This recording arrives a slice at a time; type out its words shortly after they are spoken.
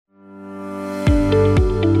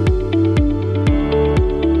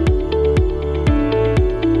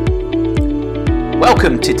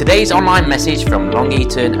Welcome to today's online message from Long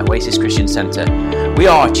Eaton Oasis Christian Centre. We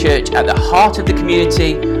are a church at the heart of the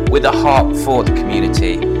community with a heart for the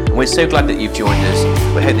community. And we're so glad that you've joined us.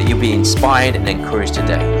 We hope that you'll be inspired and encouraged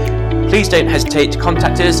today. Please don't hesitate to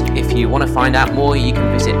contact us. If you want to find out more, you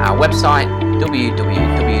can visit our website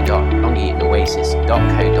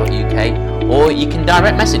www.longeatonoasis.co.uk or you can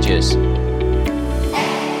direct message us.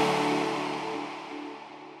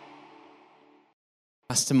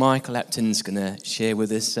 Pastor Michael Epton's going to share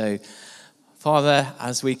with us. So, Father,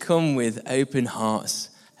 as we come with open hearts,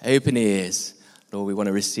 open ears, Lord, we want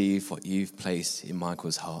to receive what you've placed in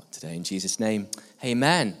Michael's heart today. In Jesus' name,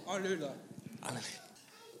 amen. Hallelujah.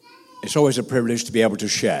 It's always a privilege to be able to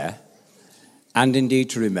share and indeed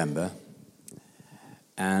to remember.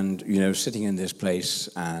 And, you know, sitting in this place,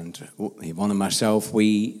 and Yvonne and myself,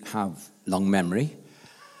 we have long memory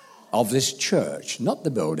of this church, not the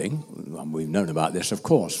building. We've known about this, of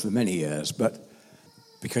course, for many years, but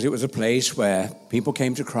because it was a place where people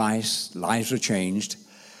came to Christ, lives were changed,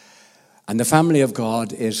 and the family of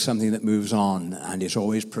God is something that moves on and is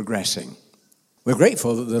always progressing. We're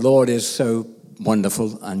grateful that the Lord is so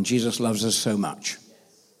wonderful and Jesus loves us so much.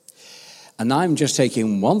 And I'm just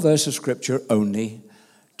taking one verse of Scripture only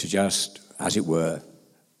to just, as it were,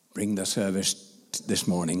 bring the service this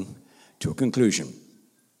morning to a conclusion.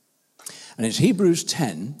 And it's Hebrews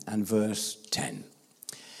 10 and verse 10.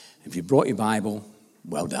 If you brought your Bible,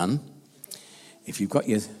 well done. If you've got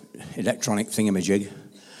your electronic thingamajig,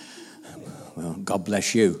 well, God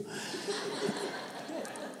bless you.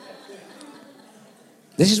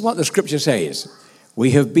 This is what the Scripture says.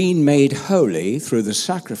 We have been made holy through the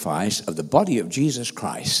sacrifice of the body of Jesus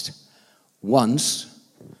Christ, once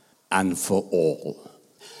and for all.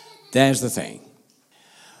 There's the thing.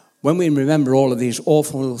 When we remember all of these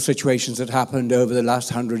awful situations that happened over the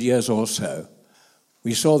last 100 years or so,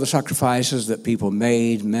 we saw the sacrifices that people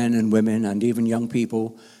made, men and women, and even young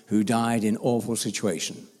people who died in awful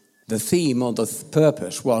situations. The theme or the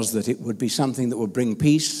purpose was that it would be something that would bring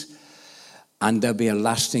peace, and there'd be a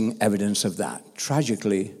lasting evidence of that.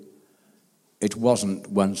 Tragically, it wasn't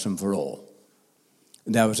once and for all.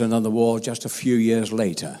 There was another war just a few years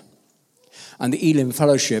later. And the Elim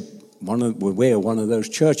Fellowship, we're one of those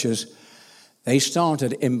churches, they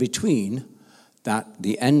started in between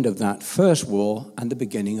the end of that first war and the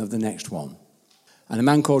beginning of the next one. And a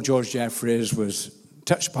man called George Jeffreys was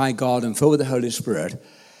touched by God and filled with the Holy Spirit,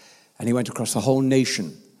 and he went across the whole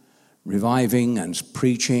nation, reviving and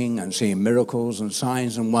preaching and seeing miracles and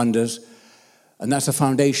signs and wonders. And that's the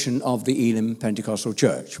foundation of the Elim Pentecostal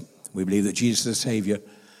Church. We believe that Jesus is the Savior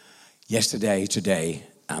yesterday, today,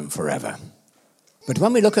 and forever. But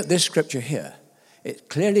when we look at this scripture here, it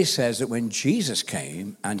clearly says that when Jesus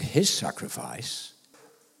came and his sacrifice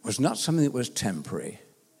was not something that was temporary.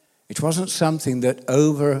 It wasn't something that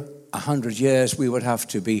over 100 years we would have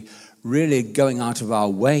to be really going out of our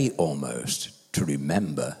way almost to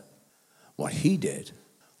remember. What he did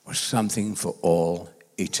was something for all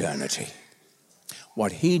eternity.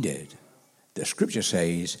 What he did, the scripture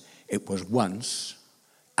says, it was once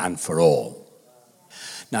and for all.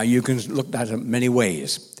 Now, you can look at it many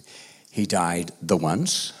ways. He died the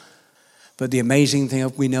once. But the amazing thing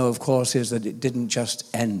we know, of course, is that it didn't just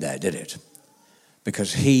end there, did it?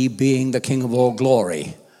 Because he, being the King of all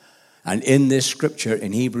glory, and in this scripture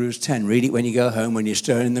in Hebrews 10, read it when you go home, when you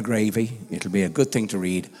stir in the gravy. It'll be a good thing to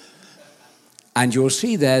read. And you'll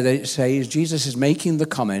see there that it says, Jesus is making the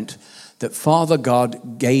comment that Father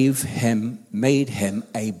God made him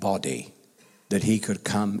a body, that he could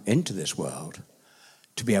come into this world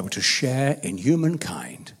to be able to share in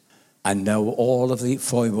humankind and know all of the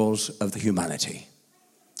foibles of the humanity,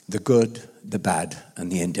 the good, the bad,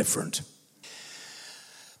 and the indifferent.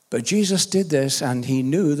 But Jesus did this, and he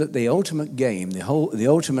knew that the ultimate game, the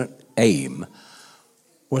ultimate aim,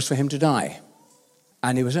 was for him to die.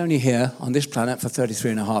 And he was only here on this planet for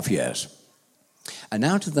 33 and a half years. And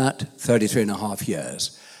out of that 33 and a half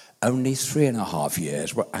years, only 3 and a half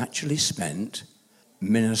years were actually spent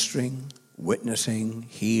ministering, witnessing,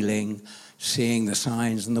 healing, seeing the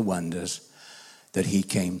signs and the wonders that he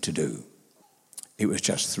came to do. It was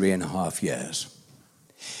just 3 and a half years.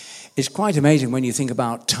 It's quite amazing when you think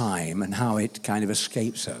about time and how it kind of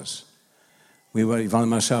escapes us. Yvonne and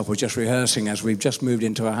myself were just rehearsing as we've just moved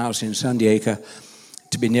into a house in San Diego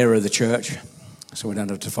to be nearer the church, so we don't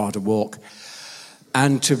have too far to walk.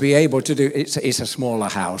 And to be able to do, it's a smaller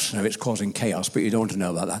house, so it's causing chaos, but you don't want to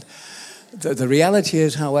know about that. The reality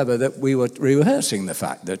is, however, that we were rehearsing the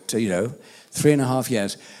fact that, 3 and a half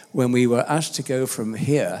years, when we were asked to go from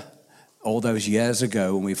here all those years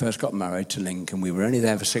ago when we first got married to Lincoln, we were only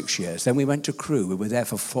there for 6 years. Then we went to Crewe. We were there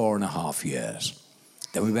for 4.5 years.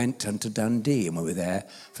 Then we went on to Dundee, and we were there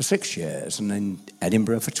for 6 years, and then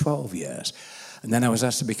Edinburgh for 12 years. And then I was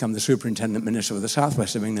asked to become the superintendent minister of the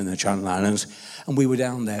southwest of England and the Channel Islands, and we were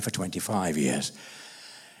down there for 25 years.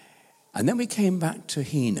 And then we came back to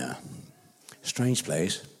Hina. Strange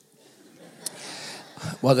place.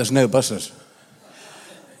 Well, there's no buses.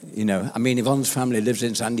 You know, I mean, Yvonne's family lives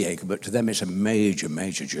in San Diego, but to them it's a major,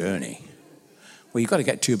 major journey. Well, you've got to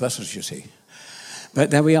get 2 buses, you see. But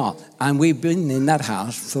there we are. And we've been in that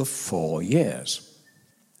house for 4 years.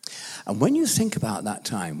 And when you think about that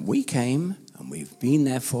time, we came and we've been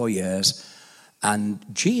there 4 years, and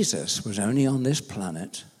Jesus was only on this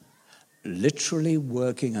planet literally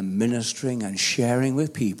working and ministering and sharing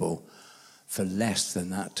with people for less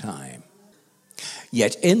than that time.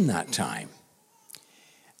 Yet in that time,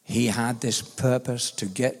 he had this purpose to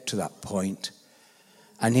get to that point.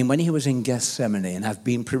 And when he was in Gethsemane, and I've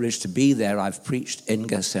been privileged to be there, I've preached in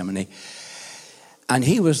Gethsemane, and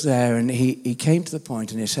he was there, and he came to the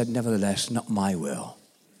point, and he said, nevertheless, not my will,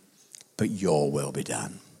 but your will be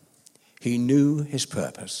done. He knew his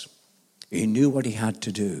purpose. He knew what he had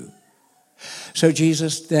to do. So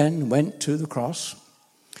Jesus then went to the cross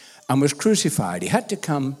and was crucified. He had to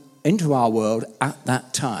come into our world at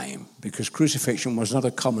that time, because crucifixion was not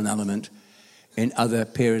a common element in other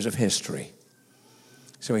periods of history.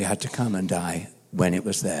 So he had to come and die when it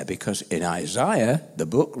was there, because in Isaiah, the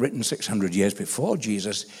book written 600 years before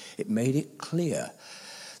Jesus, it made it clear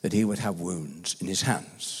that he would have wounds in his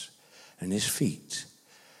hands and his feet,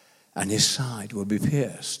 and his side would be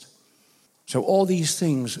pierced. So all these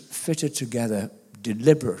things fitted together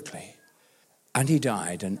deliberately, and he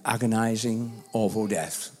died an agonizing, awful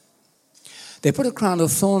death. They put a crown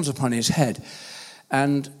of thorns upon his head,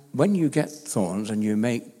 and when you get thorns and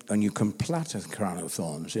you can plait a crown of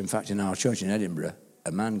thorns, in fact, in our church in Edinburgh,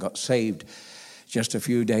 a man got saved just a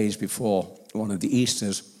few days before one of the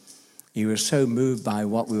Easters. He was so moved by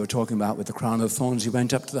what we were talking about with the crown of thorns, he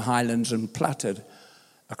went up to the Highlands and plaited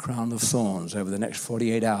a crown of thorns over the next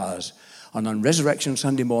 48 hours. And on Resurrection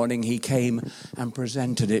Sunday morning, he came and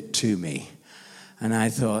presented it to me. And I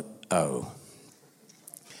thought, oh,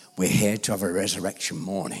 we're here to have a resurrection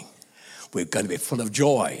morning. We're going to be full of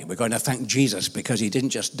joy. We're going to thank Jesus because he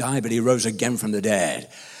didn't just die, but he rose again from the dead.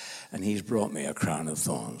 And he's brought me a crown of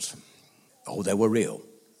thorns. Oh, they were real.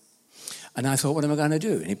 And I thought, what am I going to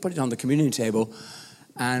do? And he put it on the communion table.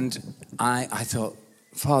 And I thought,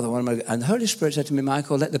 Father, what am I going to do? And the Holy Spirit said to me,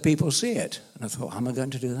 Michael, let the people see it. And I thought, how am I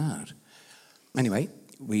going to do that? Anyway,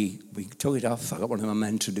 we took it off. I got one of my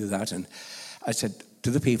men to do that. And I said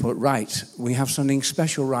to the people, right, we have something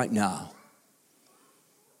special right now.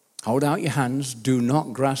 Hold out your hands. Do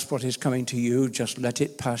not grasp what is coming to you. Just let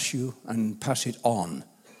it pass you and pass it on.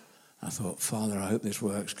 I thought, Father, I hope this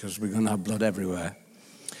works, because we're going to have blood everywhere.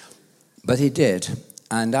 But he did.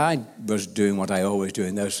 And I was doing what I always do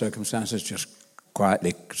in those circumstances, just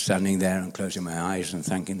quietly standing there and closing my eyes and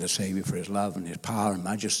thanking the Savior for his love and his power and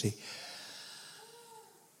majesty.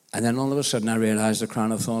 And then all of a sudden I realized the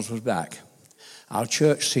crown of thorns was back. Our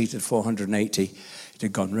church seated 480. It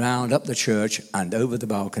had gone round up the church and over the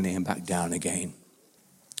balcony and back down again.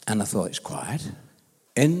 And I thought, it's quiet.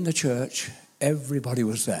 In the church, everybody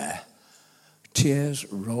was there. Tears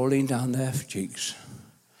rolling down their cheeks.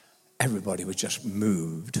 Everybody was just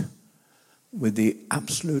moved with the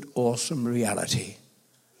absolute awesome reality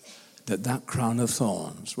that that crown of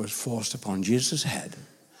thorns was forced upon Jesus' head.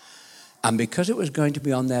 And because it was going to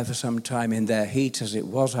be on there for some time in their heat as it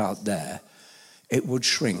was out there, it would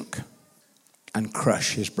shrink and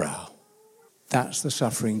crush his brow. That's the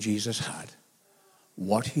suffering Jesus had,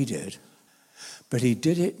 what he did. But he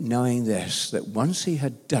did it knowing this, that once he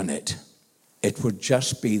had done it, it would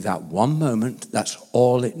just be that one moment. That's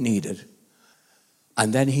all it needed.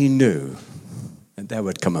 And then he knew that there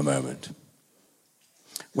would come a moment.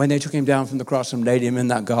 When they took him down from the cross and laid him in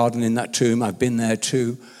that garden, in that tomb, I've been there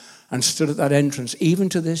too, and stood at that entrance, even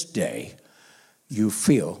to this day, you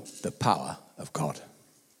feel the power of God.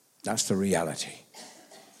 That's the reality.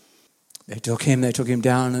 They took him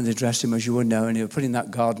down, and they dressed him as you would know, and they were put in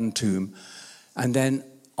that garden tomb. And then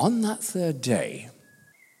on that third day,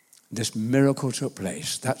 this miracle took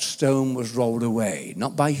place. That stone was rolled away,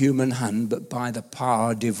 not by human hand, but by the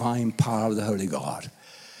power, divine power of the Holy God.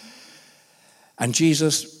 And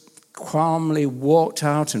Jesus calmly walked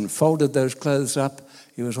out and folded those clothes up.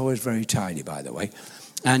 He was always very tidy, by the way.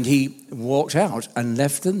 And he walked out and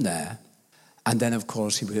left them there. And then, of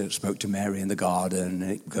course, he spoke to Mary in the garden,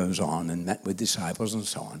 and it goes on, and met with disciples and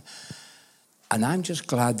so on. And I'm just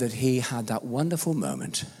glad that he had that wonderful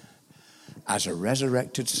moment as a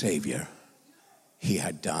resurrected Savior. He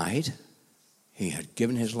had died. He had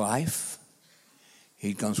given his life.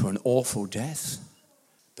 He'd gone through an awful death,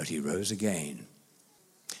 but he rose again.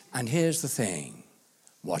 And here's the thing.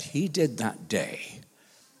 What he did that day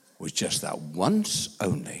was just that once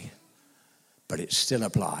only, but it still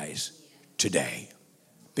applies today.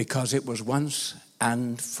 Because it was once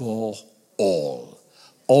and for all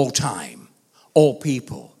time, all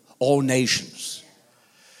people, all nations.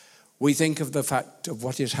 We think of the fact of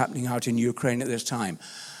what is happening out in Ukraine at this time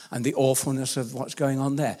and the awfulness of what's going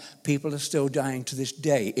on there. People are still dying to this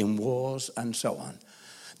day in wars and so on.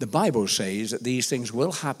 The Bible says that these things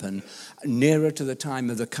will happen nearer to the time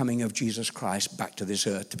of the coming of Jesus Christ back to this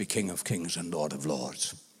earth to be King of Kings and Lord of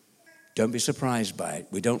Lords. Don't be surprised by it.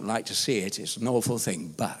 We don't like to see it. It's an awful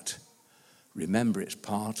thing. But remember, it's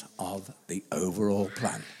part of the overall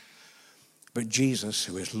plan. But Jesus,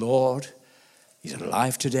 who is Lord, he's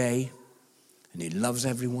alive today, and he loves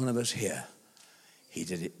every one of us here. He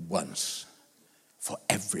did it once for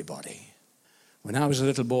everybody. When I was a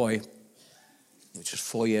little boy, which was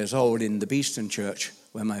 4 years old, in the Beeston Church,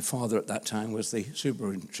 where my father at that time was the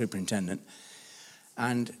superintendent,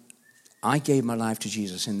 and I gave my life to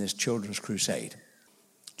Jesus in this children's crusade,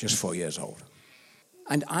 just 4 years old.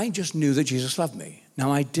 And I just knew that Jesus loved me.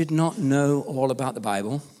 Now, I did not know all about the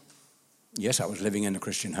Bible. Yes, I was living in a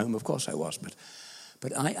Christian home, of course I was,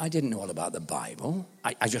 but I didn't know all about the Bible.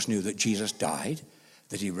 I just knew that Jesus died,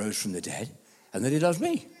 that he rose from the dead, and that he loves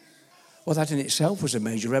me. Well, that in itself was a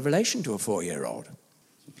major revelation to a 4-year-old.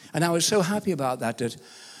 And I was so happy about that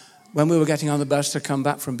when we were getting on the bus to come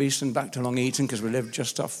back from Beeston back to Long Eaton, because we lived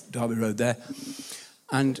just off Derby Road there,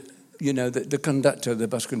 and, you know, the conductor, the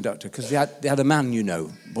bus conductor, because they had a man, you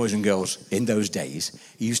know, boys and girls, in those days,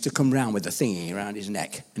 he used to come round with a thingy around his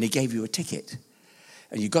neck, and he gave you a ticket.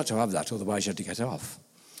 And you got to have that, otherwise you had to get off.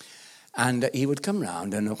 And he would come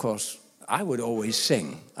round, and of course, I would always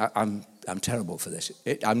sing. I'm terrible for this.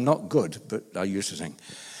 I'm not good, but I used to sing.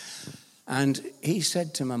 And he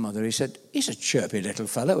said to my mother, he said, he's a chirpy little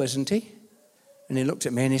fellow, isn't he? And he looked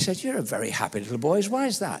at me and he said, you're a very happy little boy. Why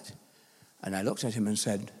is that? And I looked at him and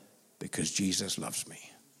said, because Jesus loves me.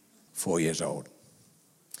 4 years old.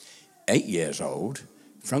 8 years old,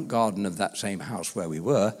 front garden of that same house where we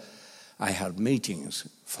were, I held meetings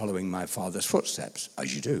following my father's footsteps,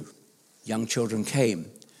 as you do. Young children came.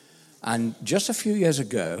 And just a few years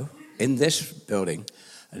ago, in this building,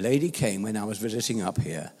 a lady came when I was visiting up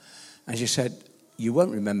here, and she said, you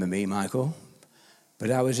won't remember me, Michael, but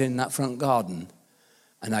I was in that front garden,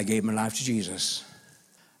 and I gave my life to Jesus,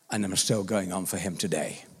 and I'm still going on for him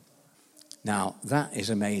today. Now, that is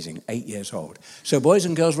amazing, 8 years old. So, boys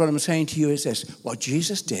and girls, what I'm saying to you is this. What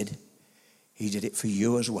Jesus did, he did it for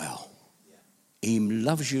you as well. He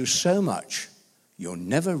loves you so much, you'll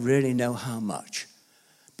never really know how much.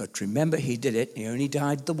 But remember, he did it. He only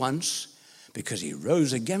died the once because he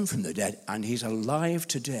rose again from the dead, and he's alive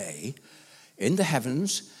today in the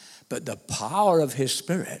heavens, but the power of his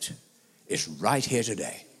Spirit is right here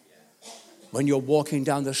today. When you're walking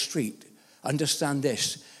down the street, understand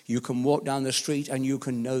this. You can walk down the street and you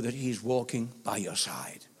can know that he's walking by your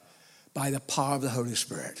side, by the power of the Holy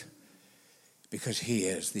Spirit, because he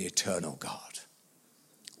is the eternal God.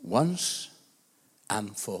 Once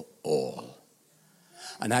and for all.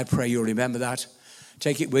 And I pray you'll remember that.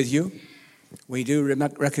 Take it with you. We do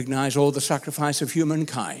recognize all the sacrifice of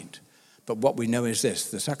humankind. But what we know is this.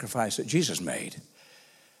 The sacrifice that Jesus made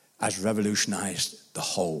has revolutionized the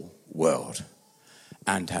whole world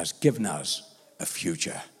and has given us a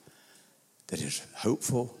future that is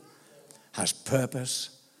hopeful, has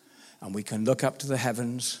purpose, and we can look up to the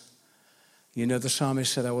heavens. You know, the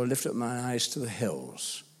psalmist said, I will lift up my eyes to the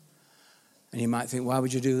hills. And you might think, why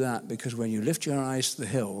would you do that? Because when you lift your eyes to the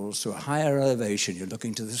hills, to a higher elevation, you're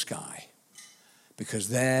looking to the sky. Because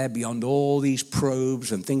there, beyond all these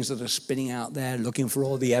probes and things that are spinning out there, looking for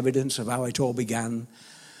all the evidence of how it all began,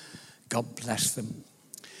 God bless them.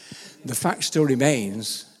 The fact still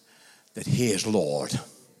remains that he is Lord,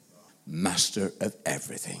 master of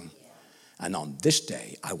everything. And on this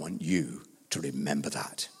day, I want you to remember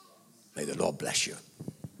that. May the Lord bless you.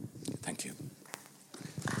 Thank you.